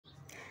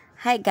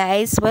Hi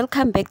guys,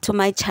 welcome back to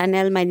my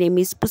channel. My name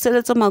is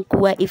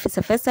Sbu. If it's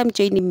the first time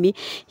joining me,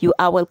 you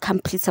are welcome.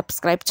 Please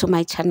subscribe to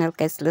my channel,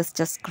 guys. Let's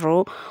just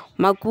grow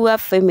Magua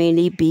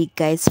family big,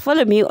 guys.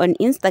 Follow me on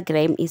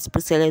Instagram is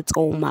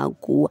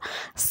Magua.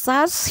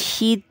 SARS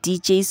hit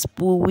DJ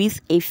Sbu with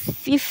a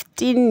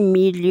 15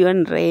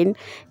 million rand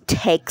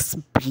tax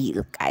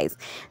bill, guys.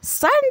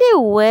 Sunday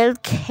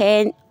Wealth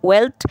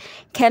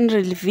can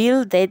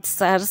reveal that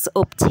SARS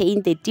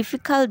obtained the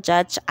difficult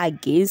judge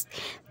against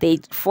the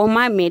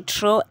former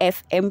Metro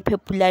FM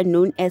popular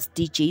known as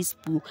DJ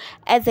Sbu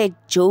at the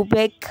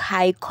Joburg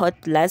High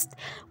Court last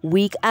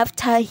week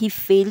after he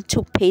failed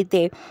to pay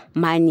the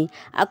money.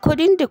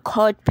 According to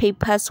court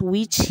papers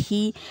which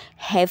he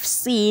have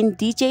seen,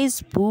 DJ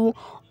Sbu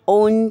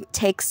owned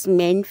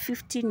taxman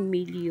 15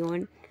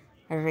 million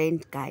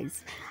rent,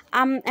 guys.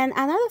 And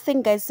another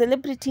thing, guys,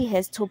 celebrity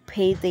has to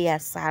pay their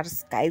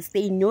SARS, guys.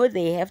 They know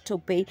they have to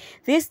pay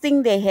this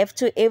thing. They have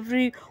to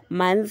every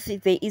month.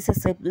 There is a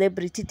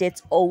celebrity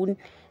that's own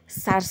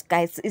SARS,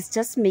 guys. It's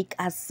just make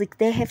us sick.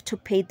 They have to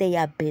pay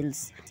their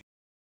bills.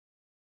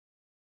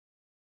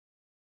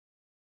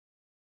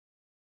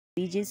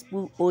 DJ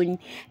Sbu own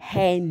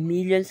her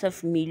millions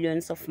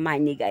of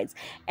money, guys,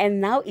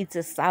 and now it's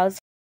a SARS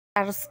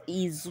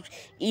is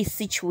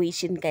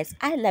situation, guys.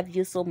 I love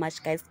you so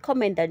much, guys.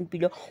 Comment down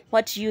below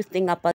what you think about